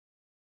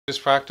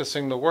Just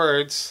practicing the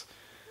words.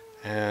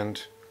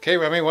 And okay,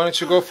 Remy, why don't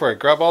you go for it?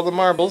 Grab all the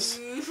marbles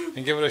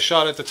and give it a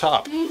shot at the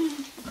top.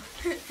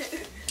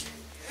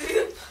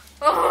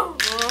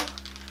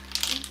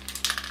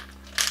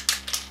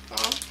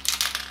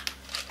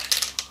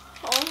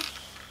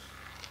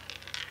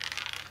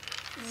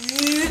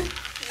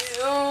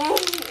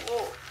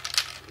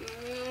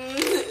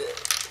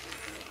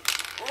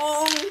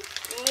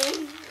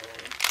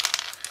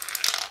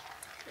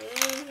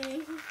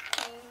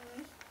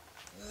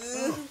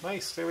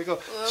 Nice, there we go.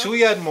 Should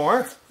we add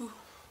more?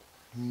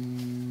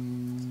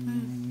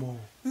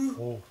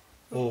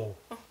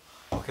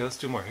 Okay, let's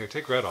do more. Here,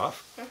 take red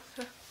off.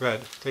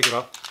 Red, take it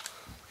off.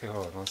 Okay,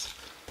 hold on.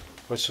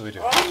 What should we do?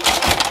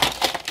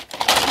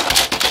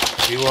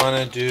 We want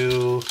to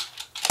do.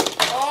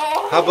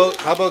 How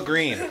about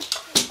green?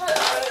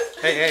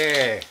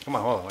 Hey! Come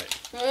on, hold on, wait.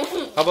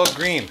 How about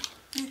green?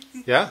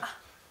 Yeah.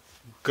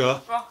 G.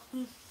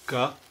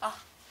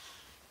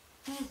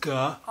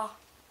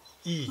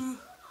 E.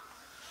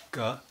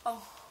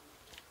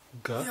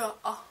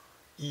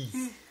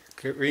 E.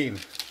 Green.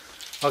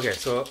 Okay,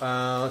 so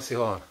let's see,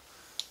 hold on.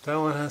 That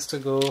one has to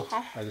go.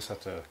 I just have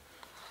to,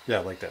 yeah,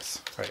 like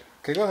this. Right.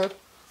 Okay, go ahead.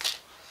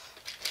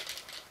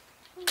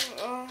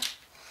 Oh.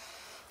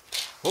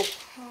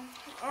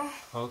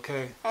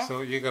 Okay,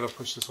 so you gotta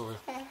push this over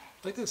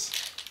like this.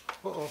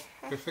 Uh-oh.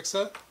 Okay, fix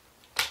that.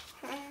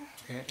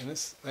 Okay, and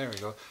this, there we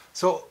go.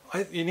 So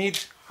you need,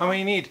 how many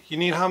you need? You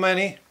need how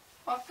many?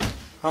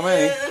 How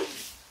many?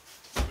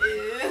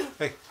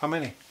 Hey, how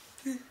many?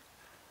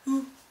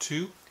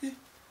 2.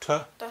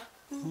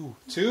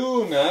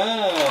 Two,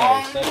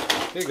 nice.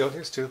 Here you go,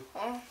 here's 2.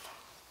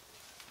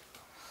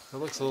 That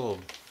looks a little.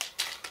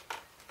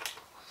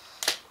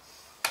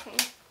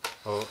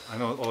 Oh, I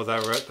know. Oh,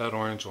 that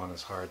orange one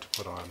is hard to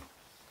put on.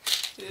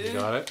 You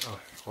got it? Oh,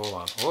 hold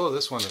on. Oh,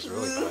 this one is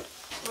really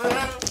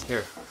bad.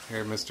 Here,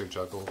 Mr.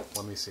 Juggle.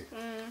 Let me see.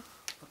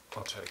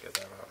 I'll try to get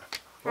that out.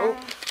 Oh,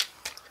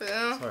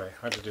 sorry,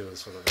 hard to do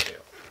this with a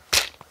video.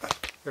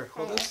 Here,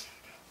 hold this.